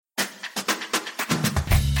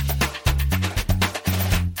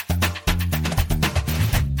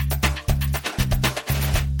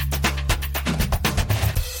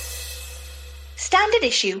With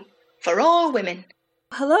issue for all women.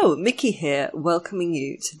 Hello, Mickey here, welcoming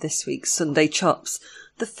you to this week's Sunday Chops,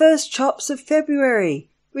 the first Chops of February.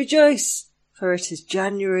 Rejoice, for it is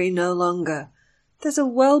January no longer. There's a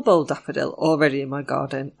well-bowled daffodil already in my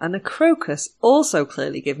garden, and a crocus also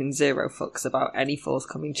clearly giving zero fucks about any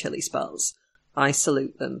forthcoming chilly spells. I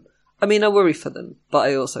salute them. I worry for them, but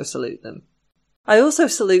I also salute them. I also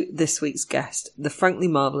salute this week's guest, the frankly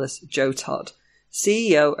marvellous Joe Todd,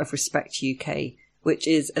 CEO of Respect UK, which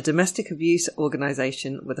is a domestic abuse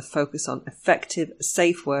organisation with a focus on effective,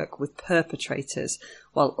 safe work with perpetrators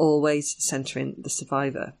while always centring the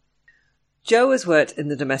survivor. Jo has worked in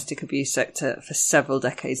the domestic abuse sector for several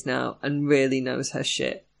decades now and really knows her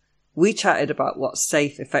shit. We chatted about what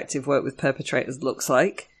safe, effective work with perpetrators looks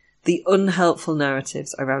like, the unhelpful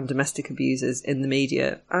narratives around domestic abusers in the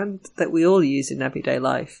media and that we all use in everyday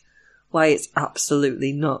life, why it's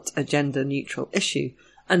absolutely not a gender-neutral issue,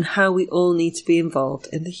 and how we all need to be involved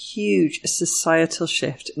in the huge societal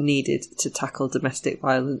shift needed to tackle domestic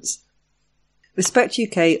violence. Respect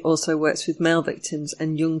UK also works with male victims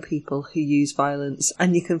and young people who use violence,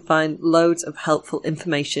 and you can find loads of helpful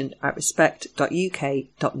information at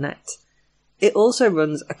respect.uk.net. It also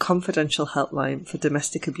runs a confidential helpline for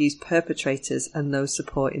domestic abuse perpetrators and those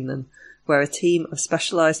supporting them, where a team of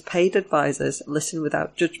specialised paid advisors listen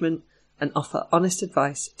without judgment and offer honest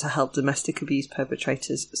advice to help domestic abuse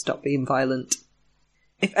perpetrators stop being violent.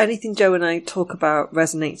 If anything Jo and I talk about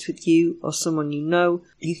resonates with you or someone you know,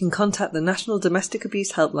 you can contact the National Domestic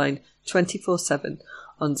Abuse Helpline 24/7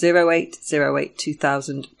 on 0808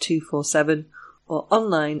 2000 247 or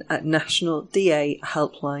online at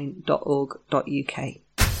nationaldahelpline.org.uk.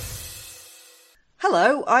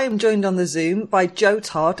 Hello, I am joined on the Zoom by Joe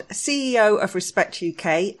Todd, CEO of Respect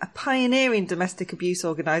UK, a pioneering domestic abuse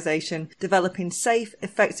organisation developing safe,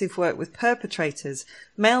 effective work with perpetrators,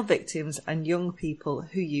 male victims and young people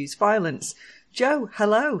who use violence. Joe,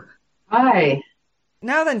 hello. Hi.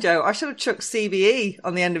 Now then, Joe, I should have chucked CBE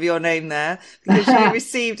on the end of your name there, because you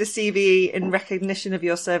received a CBE in recognition of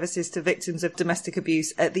your services to victims of domestic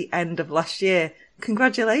abuse at the end of last year.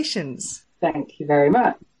 Congratulations. Thank you very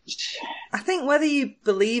much. I think whether you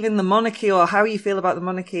believe in the monarchy or how you feel about the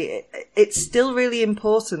monarchy, it's still really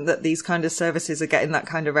important that these kind of services are getting that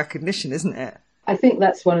kind of recognition, isn't it? I think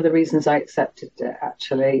that's one of the reasons I accepted it,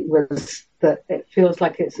 actually, was that it feels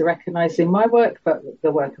like it's recognising my work, but the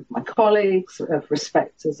work of my colleagues, of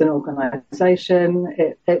Respect as an organisation.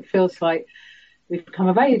 It feels like we've come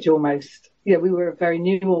of age almost. Yeah, we were a very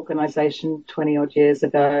new organisation 20 odd years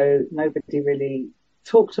ago. Nobody really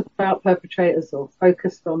talked about perpetrators or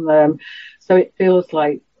focused on them. So it feels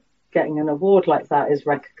like getting an award like that is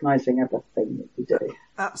recognising everything that we do.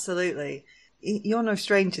 Absolutely. You're no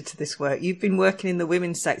stranger to this work. You've been working in the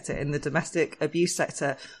women's sector, in the domestic abuse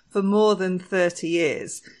sector, for more than 30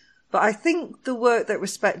 years. But I think the work that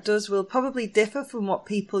Respect does will probably differ from what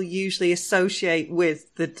people usually associate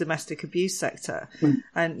with the domestic abuse sector.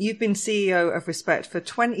 And you've been CEO of Respect for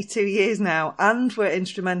 22 years now and were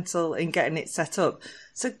instrumental in getting it set up.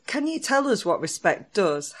 So can you tell us what Respect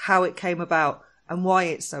does, how it came about and why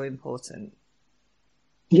it's so important?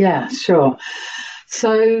 Yeah, sure.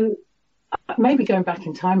 So maybe going back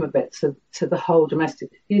in time a bit to the whole domestic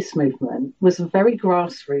abuse movement was a very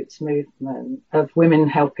grassroots movement of women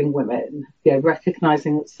helping women,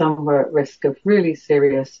 recognising that some were at risk of really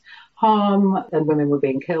serious harm and women were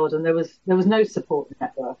being killed, and there was no support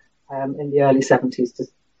network in the early 70s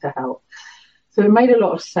to help. So it made a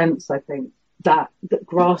lot of sense, I think, that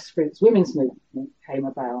grassroots women's movement came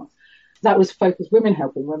about. That was focused women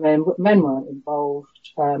helping women, men weren't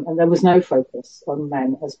involved, and there was no focus on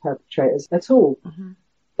men as perpetrators at all. Mm-hmm.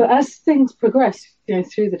 But as things progressed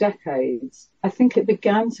through the decades, I think it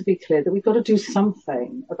began to be clear that we've got to do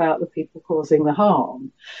something about the people causing the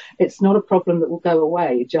harm. It's not a problem that will go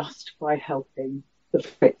away just by helping the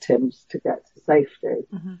victims to get to safety.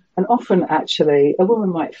 Mm-hmm. And often, actually, a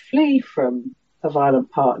woman might flee from a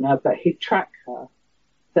violent partner, but he'd track her,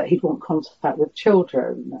 that he'd want contact with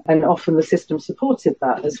children. And often the system supported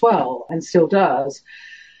that as well, and still does.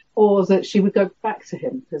 Or that she would go back to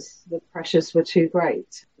him because the pressures were too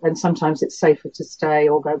great. And sometimes it's safer to stay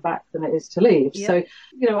or go back than it is to leave. Yep. So,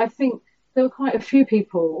 I think there were quite a few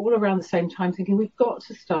people all around the same time thinking we've got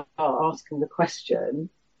to start asking the question,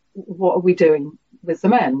 what are we doing with the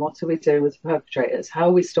men? What are we doing with the perpetrators? How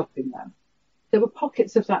are we stopping them? There were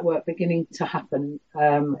pockets of that work beginning to happen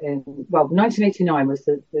 1989 was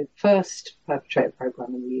the first perpetrator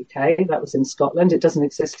programme in the UK. That was in Scotland. It doesn't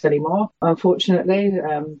exist anymore, unfortunately.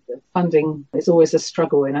 Funding is always a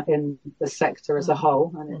struggle in the sector as a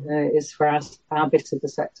whole, and it is for our bit of the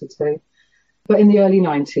sector too. But in the early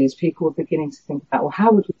 90s, people were beginning to think about, well,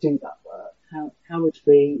 how would we do that work? How would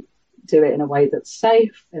we do it in a way that's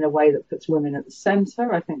safe, in a way that puts women at the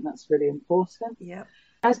centre? I think that's really important. Yeah.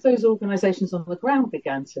 As those organisations on the ground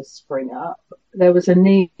began to spring up, there was a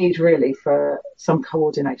need really for some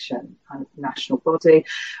coordination, kind of national body.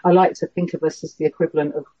 I like to think of us as the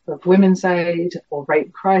equivalent of Women's Aid or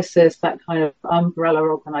Rape Crisis, that kind of umbrella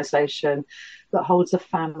organisation that holds a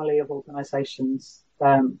family of organisations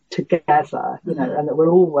together, you know, and that we're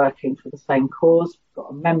all working for the same cause. We've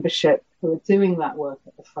got a membership who are doing that work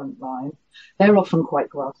at the front line. They're often quite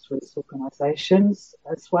grassroots organisations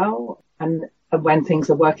as well. And when things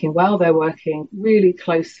are working well, they're working really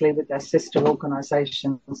closely with their sister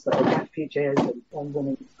organisations that are refugees and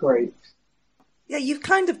women's groups. Yeah, you've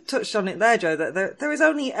kind of touched on it there, Jo, that there is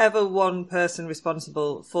only ever one person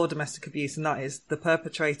responsible for domestic abuse, and that is the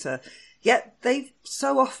perpetrator. Yet they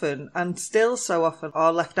so often, and still so often,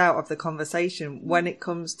 are left out of the conversation when it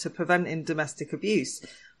comes to preventing domestic abuse.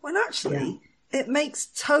 When actually, it makes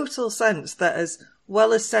total sense that as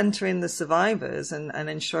well as centering the survivors and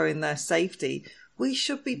ensuring their safety, we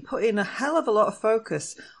should be putting a hell of a lot of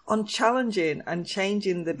focus on challenging and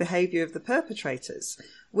changing the behaviour of the perpetrators,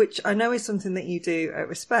 which I know is something that you do at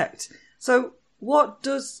Respect. So what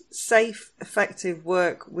does safe, effective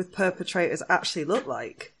work with perpetrators actually look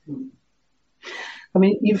like? I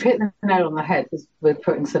mean, you've hit the nail on the head with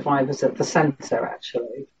putting survivors at the centre,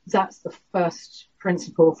 actually. That's the first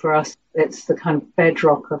principle for us. It's the kind of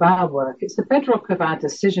bedrock of our work. It's the bedrock of our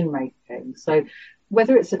decision making. So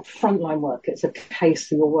whether it's a frontline work, it's a case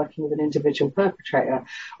that you're working with an individual perpetrator,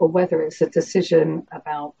 or whether it's a decision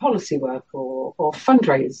about policy work or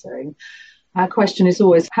fundraising, our question is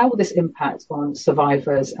always, how will this impact on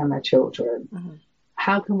survivors and their children? Mm-hmm.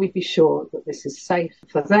 How can we be sure that this is safe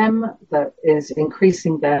for them, that is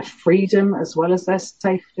increasing their freedom as well as their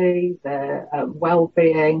safety, their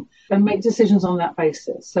well-being, and make decisions on that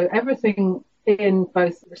basis? So everything in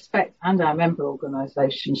both Respect and our member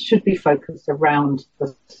organisations should be focused around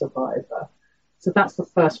the survivor. So that's the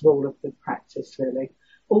first rule of good practice, really.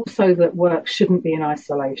 Also, that work shouldn't be in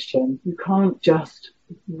isolation. You can't just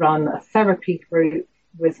run a therapy group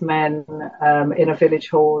with men in a village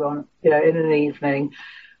hall in an evening,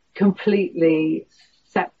 completely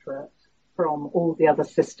separate from all the other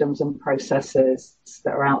systems and processes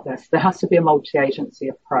that are out there. So there has to be a multi-agency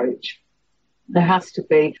approach. There has to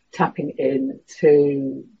be tapping in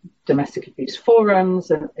to domestic abuse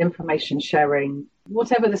forums and information sharing,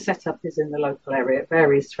 whatever the setup is in the local area. It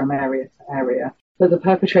varies from area to area, but the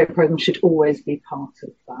perpetrator programme should always be part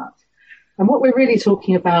of that. And what we're really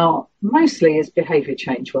talking about mostly is behaviour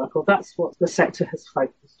change work, or that's what the sector has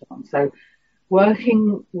focused on. So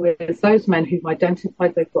working with those men who've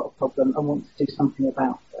identified they've got a problem and want to do something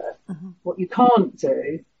about it. Mm-hmm. What you can't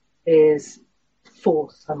do is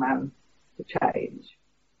force a man to change.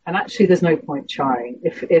 And actually, there's no point trying.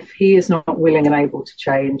 If he is not willing and able to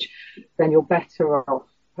change, then you're better off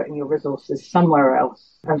putting your resources somewhere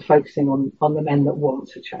else and focusing on the men that want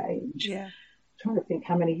to change. Yeah. Trying to think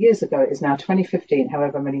how many years ago it is now, 2015,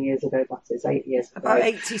 however many years ago that is, 8 years ago. About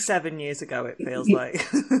 87 years ago, it feels like.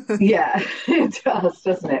 Yeah, it does,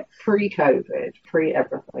 doesn't it? Pre-COVID,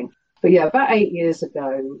 pre-everything. But yeah, about 8 years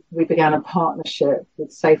ago, we began a partnership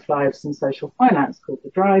with Safe Lives and Social Finance called the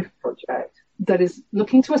Drive Project that is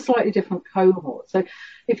looking to a slightly different cohort. So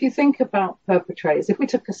if you think about perpetrators, if we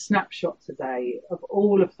took a snapshot today of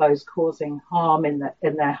all of those causing harm in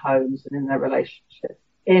their homes and in their relationships,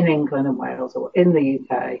 in England and Wales or in the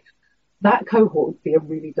UK, that cohort would be a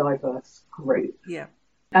really diverse group. Yeah.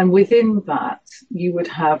 And within that, you would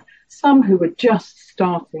have some who were just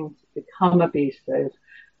starting to become abusive,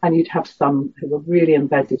 and you'd have some who were really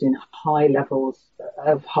embedded in high levels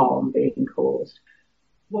of harm being caused.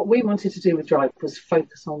 What we wanted to do with Drive was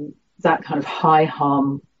focus on that kind of high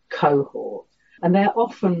harm cohort. And they're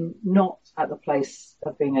often not at the place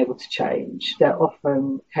of being able to change. They're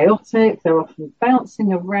often chaotic. They're often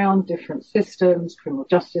bouncing around different systems, criminal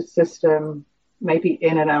justice system, maybe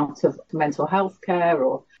in and out of mental health care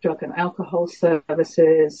or drug and alcohol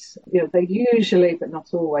services. You know, they're usually, but not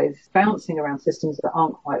always, bouncing around systems that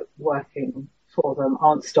aren't quite working for them,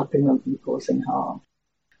 aren't stopping them from causing harm.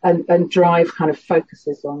 And Drive kind of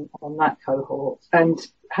focuses on that cohort and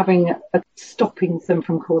having a stopping them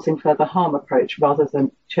from causing further harm approach rather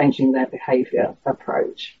than changing their behaviour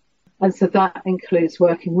approach. And so that includes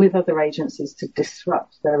working with other agencies to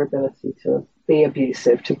disrupt their ability to be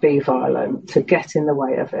abusive, to be violent, to get in the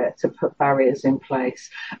way of it, to put barriers in place,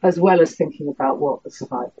 as well as thinking about what the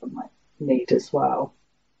survivor might need as well.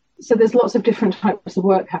 So there's lots of different types of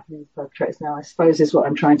work happening with perpetrators now, I suppose, is what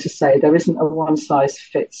I'm trying to say. There isn't a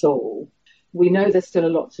one-size-fits-all. We know there's still a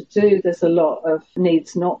lot to do. There's a lot of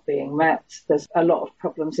needs not being met. There's a lot of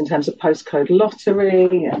problems in terms of postcode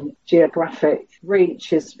lottery, and geographic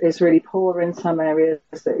reach is really poor in some areas.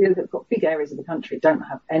 They've got big areas of the country don't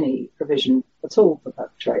have any provision at all for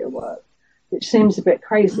perpetrator work, which seems a bit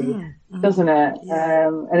crazy, doesn't it? Yeah.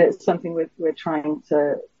 And it's something we're trying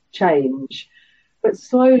to change. But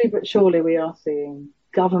slowly but surely we are seeing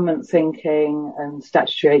government thinking and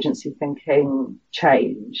statutory agency thinking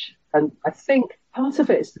change. And I think part of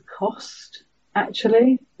it is the cost,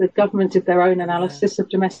 actually. The government did their own analysis of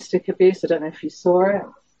domestic abuse. I don't know if you saw it,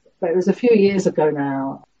 but it was a few years ago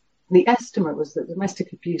now. The estimate was that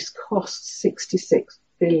domestic abuse costs £66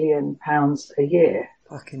 billion a year.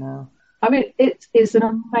 Fucking hell. I mean, it is an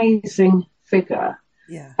amazing figure.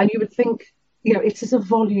 Yeah. And you would think, it is a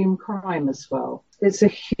volume crime as well. It's a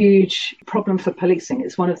huge problem for policing.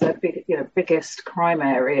 It's one of their biggest crime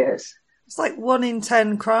areas. It's like 1 in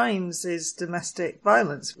 10 crimes is domestic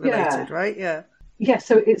violence related, right? Yeah. Yeah,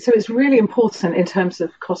 so it's really important in terms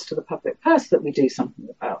of cost to the public purse that we do something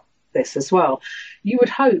about this as well. You would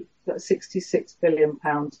hope that a £66 billion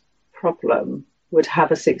problem would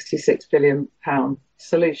have a £66 billion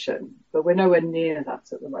solution, but we're nowhere near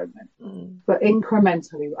that at the moment. But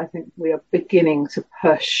incrementally, I think we are beginning to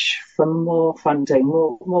push for more funding,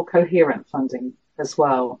 more coherent funding as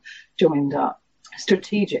well, joined up.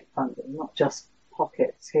 Strategic funding, not just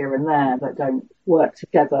pockets here and there that don't work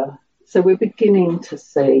together. So we're beginning to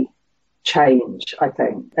see change, I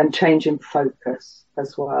think, and change in focus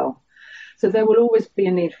as well. So there will always be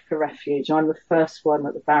a need for refuge. I'm the first one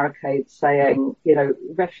at the barricade saying,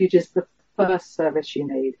 refuge is the first service you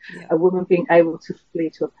need. Yeah. A woman being able to flee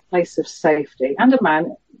to a place of safety, and a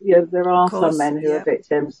man. There are some men who are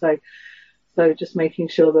victims. So just making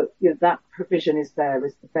sure that that provision is there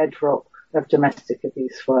is the bedrock of domestic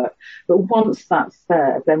abuse work. But once that's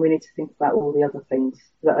there, then we need to think about all the other things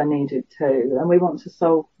that are needed too. And we want to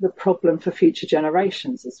solve the problem for future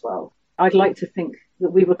generations as well. I'd like to think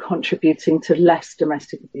that we were contributing to less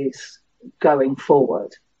domestic abuse going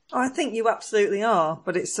forward. I think you absolutely are,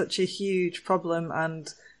 but it's such a huge problem,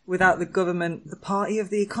 and without the government, the party of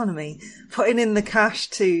the economy, putting in the cash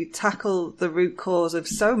to tackle the root cause of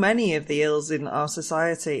so many of the ills in our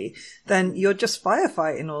society, then you're just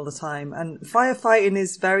firefighting all the time. And firefighting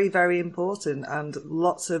is very, very important, and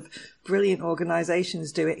lots of brilliant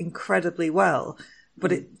organisations do it incredibly well.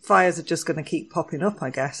 But fires are just going to keep popping up, I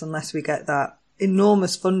guess, unless we get that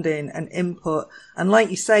enormous funding and input. And like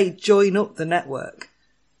you say, join up the network,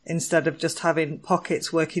 instead of just having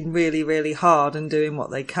pockets working really, really hard and doing what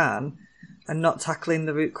they can and not tackling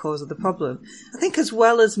the root cause of the problem. I think as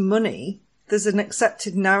well as money, there's an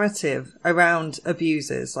accepted narrative around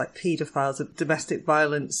abusers like paedophiles, domestic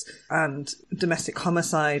violence and domestic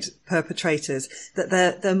homicide perpetrators, that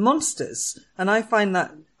they're monsters. And I find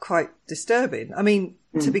that quite disturbing. I mean,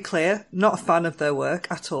 to be clear, not a fan of their work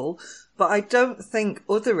at all, but I don't think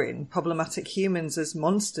othering problematic humans as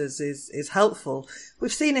monsters is helpful.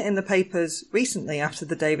 We've seen it in the papers recently after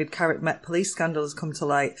the David Carrot Met Police scandal has come to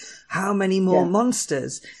light. How many more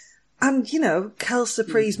monsters? And, Kel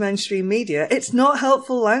Surprise mainstream media, it's not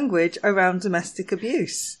helpful language around domestic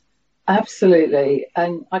abuse. Absolutely.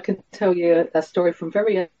 And I can tell you a story from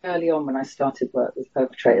very early on when I started work with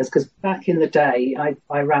perpetrators, because back in the day,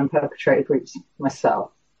 I ran perpetrator groups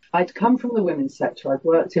myself. I'd come from the women's sector. I'd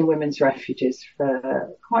worked in women's refuges for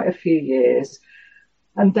quite a few years,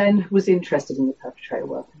 and then was interested in the perpetrator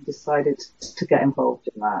work and decided to get involved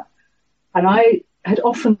in that. And I had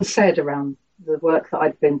often said around the work that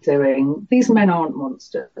I'd been doing, these men aren't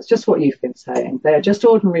monsters. It's just what you've been saying. They're just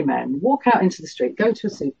ordinary men. Walk out into the street, go to a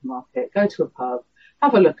supermarket, go to a pub,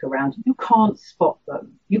 have a look around. You can't spot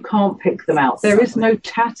them. You can't pick them out. There is no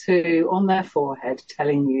tattoo on their forehead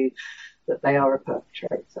telling you that they are a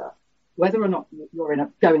perpetrator. Whether or not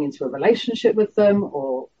you're going into a relationship with them,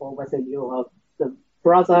 or whether you're the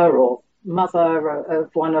brother or mother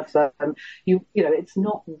of one of them, it's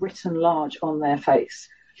not written large on their face.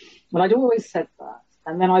 Well, I'd always said that.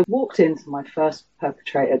 And then I walked into my first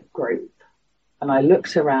perpetrator group and I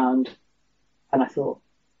looked around and I thought,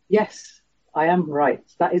 yes, I am right.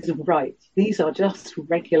 That is right. These are just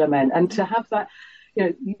regular men. And to have that,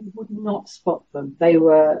 you would not spot them. They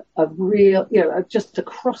were a real, just a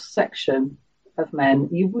cross section of men.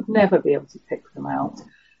 You would never be able to pick them out.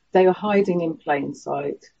 They were hiding in plain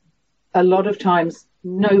sight. A lot of times,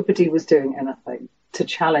 nobody was doing anything to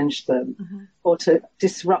challenge them or to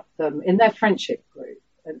disrupt them in their friendship group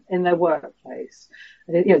and in their workplace.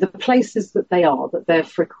 The places that they're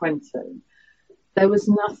frequenting. There was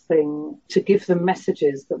nothing to give them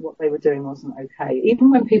messages that what they were doing wasn't okay.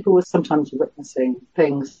 Even when people were sometimes witnessing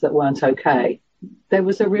things that weren't okay, there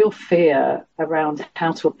was a real fear around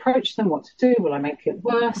how to approach them, what to do. Will I make it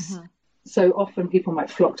worse? Mm-hmm. So often people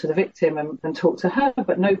might flock to the victim and talk to her,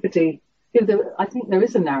 but nobody, I think there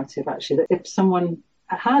is a narrative actually that if someone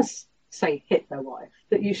has, say, hit their wife,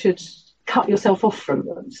 that you should cut yourself off from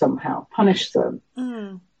them somehow, punish them.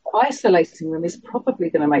 Isolating them is probably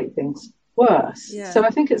going to make things worse. Yeah. So I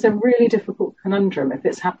think it's a really difficult conundrum if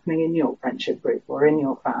it's happening in your friendship group or in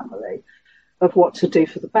your family of what to do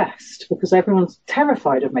for the best, because everyone's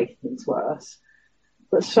terrified of making things worse,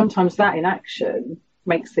 but sometimes that inaction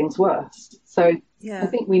makes things worse. So I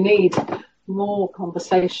think we need more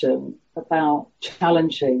conversation about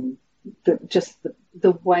challenging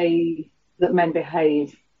the way that men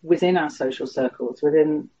behave within our social circles,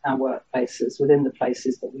 within our workplaces, within the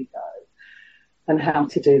places that we go, and how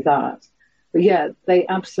to do that. But yeah, they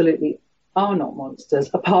absolutely are not monsters,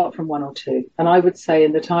 apart from one or two. And I would say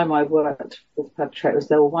in the time I worked with perpetrators,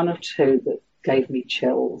 there were one or two that gave me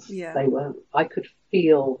chills. Yeah. I could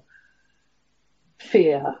feel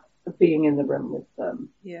fear of being in the room with them.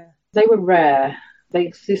 Yeah. They were rare. They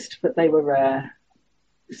exist, but they were rare.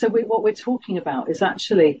 So what we're talking about is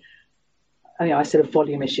actually, I said a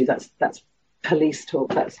volume issue. That's police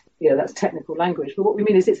talk. That's technical language. But what we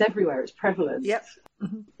mean is it's everywhere. It's prevalent. Yep.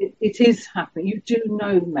 Mm-hmm. It is happening. You do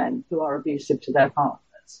know men who are abusive to their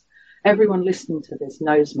partners. Everyone listening to this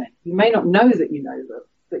knows men. You may not know that you know them,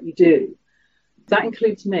 but you do. That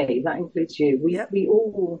includes me. That includes you. We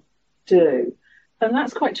all do. And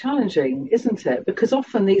that's quite challenging, isn't it? Because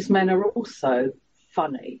often these men are also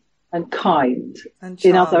funny and kind and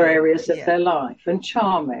in other areas of their life, and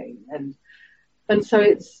charming. And so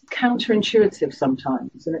it's counterintuitive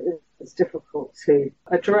sometimes, and it's difficult to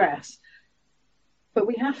address. But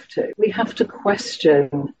we have to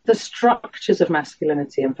question the structures of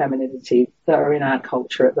masculinity and femininity that are in our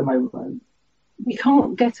culture at the moment. We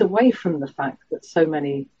can't get away from the fact that so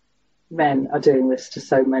many men are doing this to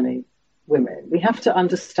so many women. We have to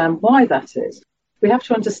understand why that is. We have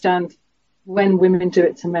to understand when women do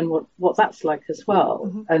it to men, what that's like as well.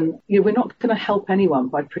 Mm-hmm. And we're not going to help anyone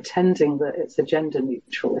by pretending that it's a gender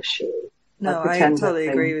neutral issue. No, I totally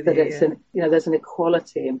agree with you. There's an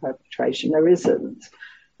equality in perpetration. There isn't.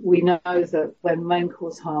 We know that when men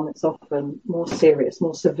cause harm, it's often more serious,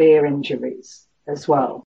 more severe injuries as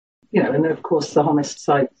well. And of course the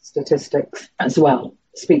homicide statistics as well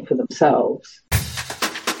speak for themselves.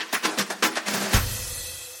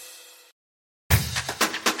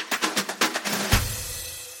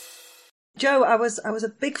 Jo, I was a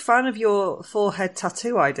big fan of your forehead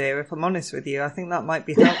tattoo idea, if I'm honest with you. I think that might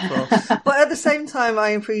be helpful. But at the same time, I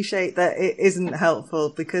appreciate that it isn't helpful,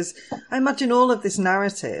 because I imagine all of this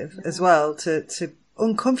narrative as well, to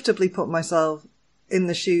uncomfortably put myself in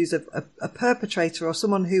the shoes of a perpetrator or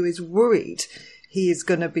someone who is worried he is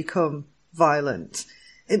going to become violent.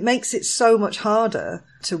 It makes it so much harder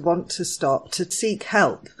to want to stop, to seek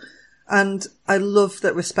help. And I love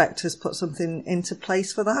that Respect has put something into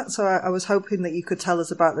place for that. So I was hoping that you could tell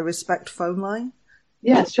us about the Respect phone line.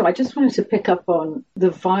 Yeah, sure. I just wanted to pick up on the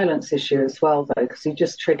violence issue as well, though, because you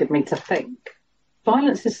just triggered me to think.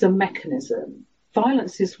 Violence is a mechanism.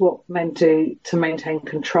 Violence is what men do to maintain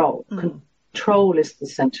control. Mm. Control is the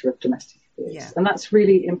centre of domestic abuse. Yeah. And that's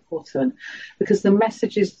really important, because the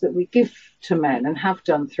messages that we give to men and have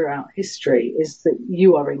done throughout history is that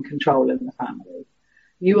you are in control in the family.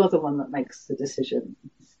 You are the one that makes the decision.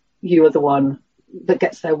 You are the one that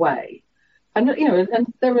gets their way. And,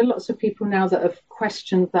 and there are lots of people now that have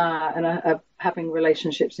questioned that and are having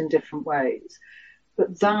relationships in different ways.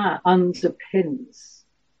 But that underpins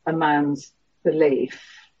a man's belief.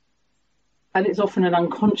 And it's often an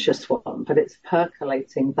unconscious one, but it's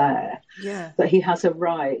percolating there. Yeah. That he has a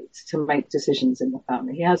right to make decisions in the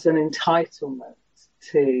family. He has an entitlement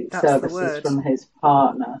to services from his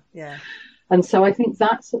partner. Yeah. And so I think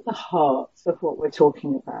that's at the heart of what we're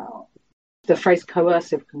talking about. The phrase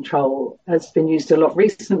coercive control has been used a lot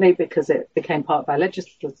recently because it became part of our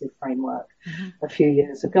legislative framework a few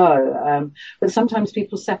years ago. But sometimes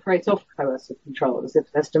people separate off coercive control as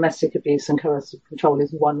if there's domestic abuse and coercive control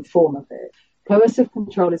is one form of it. Coercive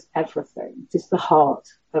control is everything. It is the heart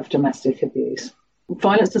of domestic abuse.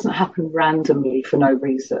 Violence doesn't happen randomly for no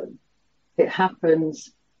reason. It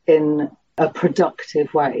happens in a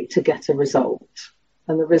productive way to get a result.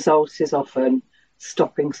 And the result is often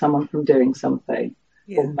stopping someone from doing something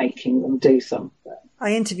or making them do something.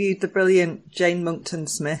 I interviewed the brilliant Jane Monckton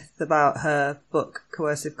Smith about her book,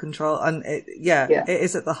 Coercive Control. And it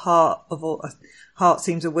is at the heart of all. Heart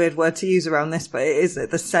seems a weird word to use around this, but it is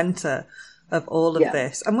at the centre of all of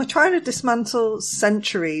this. And we're trying to dismantle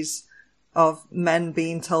centuries of men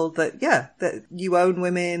being told that, that you own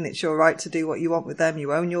women, it's your right to do what you want with them,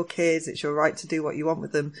 you own your kids, it's your right to do what you want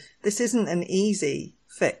with them. This isn't an easy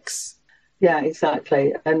fix. Yeah,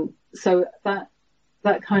 exactly. And so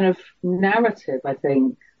that kind of narrative, I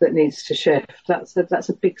think, that needs to shift. That's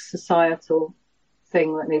a big societal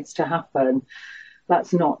thing that needs to happen.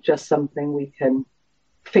 That's not just something we can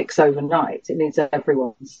fix overnight. It needs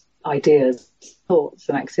everyone's ideas, thoughts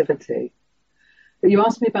and activity. But you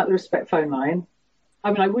asked me about the Respect phone line.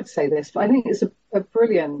 I mean, I would say this, but I think it's a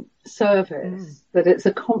brilliant service, that it's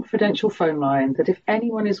a confidential phone line, that if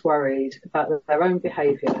anyone is worried about their own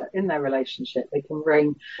behaviour in their relationship, they can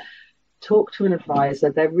ring, talk to an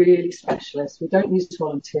advisor. They're really specialists. We don't use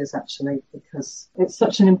volunteers, actually, because it's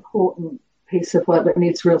such an important piece of work that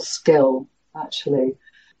needs real skill, actually.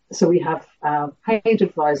 So we have paid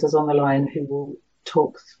advisors on the line who will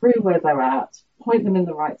talk through where they're at, point them in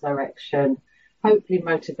the right direction, hopefully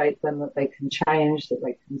motivate them that they can change, that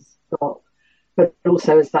they can stop, but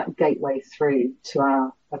also as that gateway through to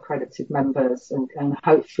our accredited members and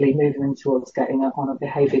hopefully moving them towards getting on a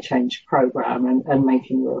behaviour change programme and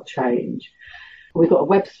making real change. We've got a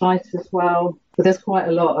website as well, but there's quite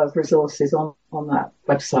a lot of resources on that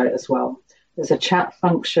website as well. There's a chat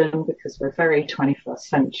function because we're very 21st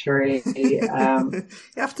century. You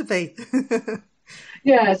have to be.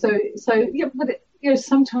 But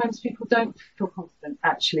sometimes people don't feel confident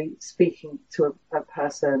actually speaking to a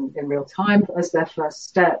person in real time as their first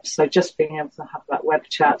step. So just being able to have that web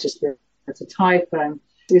chat, just being able to type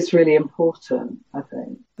is really important, I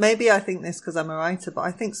think. Maybe I think this because I'm a writer, but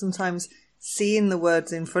I think sometimes seeing the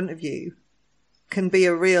words in front of you can be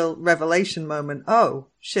a real revelation moment. Oh,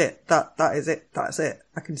 shit, that is it. That's it.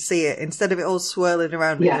 I can see it. Instead of it all swirling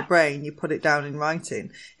around in your brain, you put it down in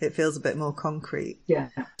writing. It feels a bit more concrete. Yeah.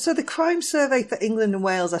 So the crime survey for England and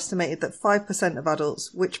Wales estimated that 5% of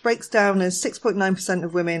adults, which breaks down as 6.9%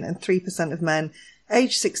 of women and 3% of men,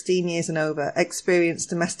 aged 16 years and over, experienced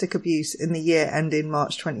domestic abuse in the year ending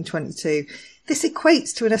March 2022. This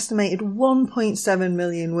equates to an estimated 1.7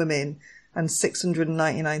 million women and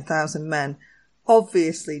 699,000 men.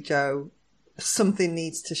 Obviously, Joe, something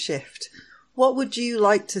needs to shift. What would you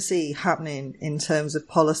like to see happening in terms of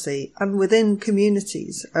policy and within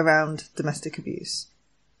communities around domestic abuse?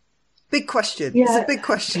 Big question. Yeah, it's a big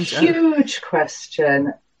question, Joe. Huge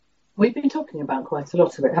question. We've been talking about quite a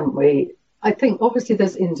lot of it, haven't we? I think obviously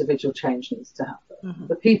there's individual change needs to happen. Mm-hmm.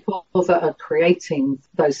 The people that are creating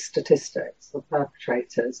those statistics, the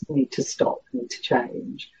perpetrators, need to stop, need to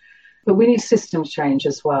change. But we need systems change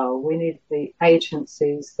as well. We need the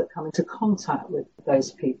agencies that come into contact with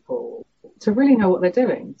those people to really know what they're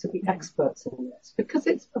doing, to be experts in this, because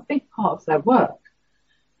it's a big part of their work.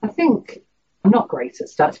 I think, I'm not great at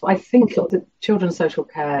stats, but I think the children's social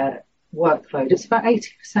care workload, it's about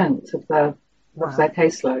 80% of their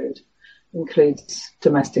caseload includes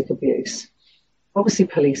domestic abuse. Obviously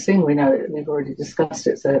policing, we know it, we've already discussed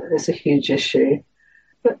it, it's a huge issue.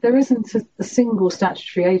 But there isn't a single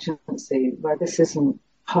statutory agency where this isn't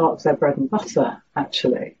part of their bread and butter,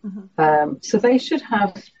 actually. Mm-hmm. So they should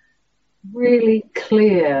have really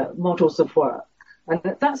clear models of work.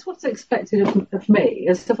 And that's what's expected of me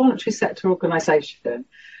as a voluntary sector organisation.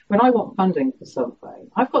 When I want funding for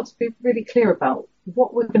something, I've got to be really clear about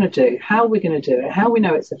what we're going to do, how we're going to do it, how we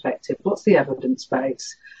know it's effective, what's the evidence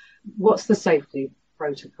base, what's the safety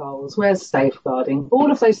protocols, where's safeguarding.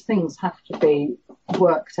 All of those things have to be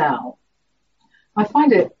worked out. I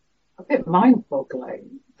find it a bit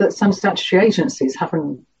mind-boggling that some statutory agencies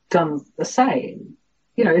haven't done the same.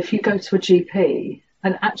 You know, if you go to a GP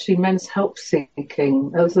and actually men's help seeking,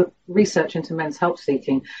 there was a research into men's help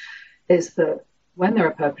seeking, is that when they're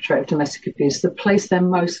a perpetrator of domestic abuse, the place they're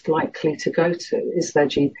most likely to go to is their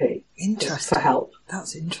GP. Interesting. For help.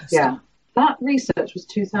 That's interesting. Yeah. That research was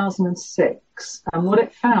 2006, and what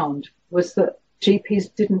it found was that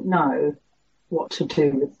GPs didn't know what to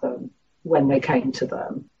do with them when they came to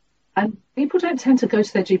them. And people don't tend to go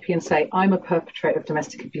to their GP and say, I'm a perpetrator of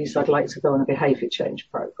domestic abuse, I'd like to go on a behaviour change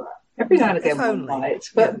programme. Every now and again one might,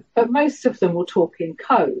 but most of them will talk in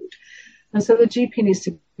code. And so the GP needs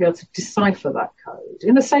to be able to decipher that code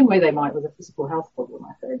in the same way they might with a physical health problem,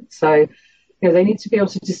 I think. So, you know, they need to be able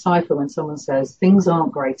to decipher when someone says things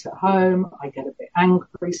aren't great at home, I get a bit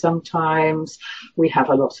angry sometimes, we have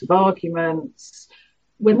a lot of arguments.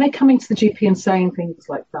 When they're coming to the GP and saying things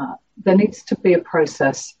like that, there needs to be a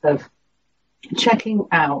process of checking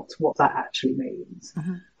out what that actually means,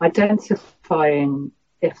 identifying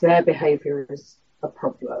if their behaviour is a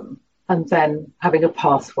problem, and then having a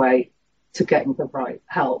pathway to getting the right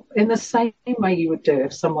help in the same way you would do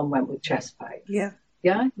if someone went with chest pain. Yeah,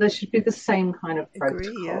 there should be the same kind of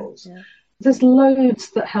protocols. Yeah. There's loads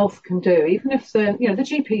that health can do, even if the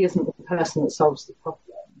GP isn't the person that solves the problem,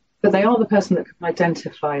 but they are the person that can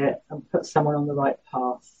identify it and put someone on the right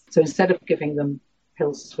path. So instead of giving them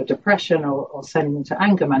pills for depression or sending them to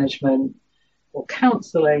anger management or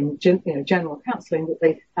counselling, general counselling, that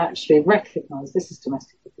they actually recognise this is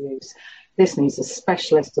domestic abuse. This needs a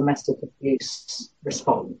specialist domestic abuse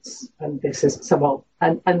response. And this is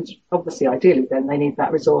and obviously, ideally, then they need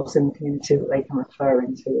that resource in the community that they can refer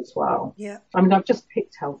into as well. Yeah. I mean, I've just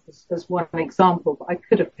picked health as one example, but I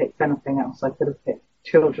could have picked anything else. I could have picked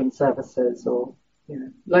children's services or,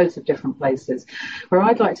 loads of different places where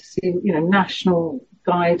I'd like to see, national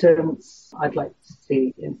guidance. I'd like to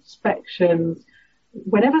see inspections.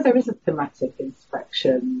 Whenever there is a thematic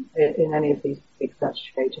inspection in any of these big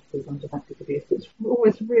statutory agencies on domestic abuse, it's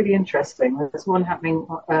always really interesting. There's one happening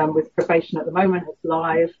with probation at the moment. It's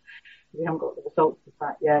live. We haven't got the results of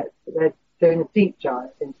that yet, but they're doing a deep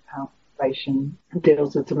dive into how probation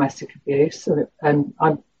deals with domestic abuse. And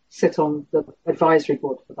I sit on the advisory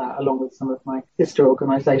board for that, along with some of my sister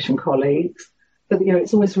organisation colleagues. But,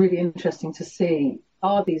 it's always really interesting to see,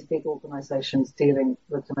 are these big organisations dealing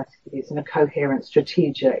with domestic abuse in a coherent,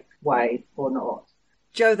 strategic way or not?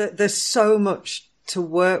 Jo, there's so much to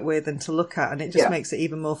work with and to look at, and it just makes it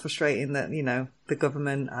even more frustrating that, the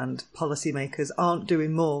government and policymakers aren't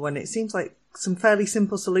doing more when it seems like some fairly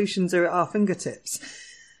simple solutions are at our fingertips.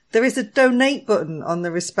 There is a donate button on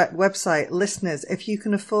the Respect website. Listeners, if you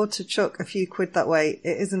can afford to chuck a few quid that way,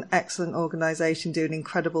 it is an excellent organisation doing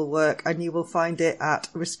incredible work, and you will find it at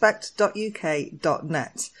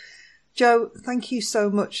respect.uk.net. Jo, thank you so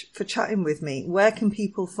much for chatting with me. Where can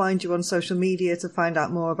people find you on social media to find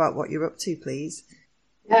out more about what you're up to, please?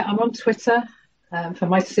 Yeah, I'm on Twitter for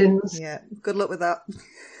my sins. Yeah, good luck with that.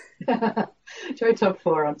 Jo Todd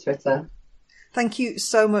 4 on Twitter. Thank you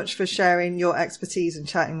so much for sharing your expertise and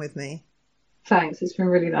chatting with me. Thanks, it's been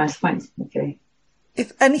really nice. Thanks, Nikki.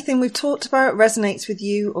 If anything we've talked about resonates with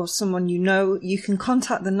you or someone you know, you can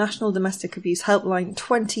contact the National Domestic Abuse Helpline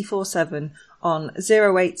 24/7 on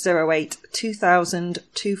 0808 2000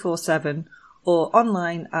 247 or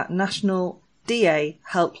online at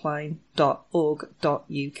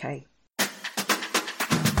nationaldahelpline.org.uk.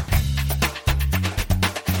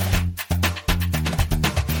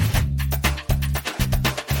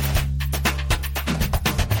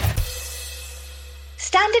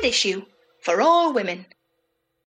 Standard issue for all women.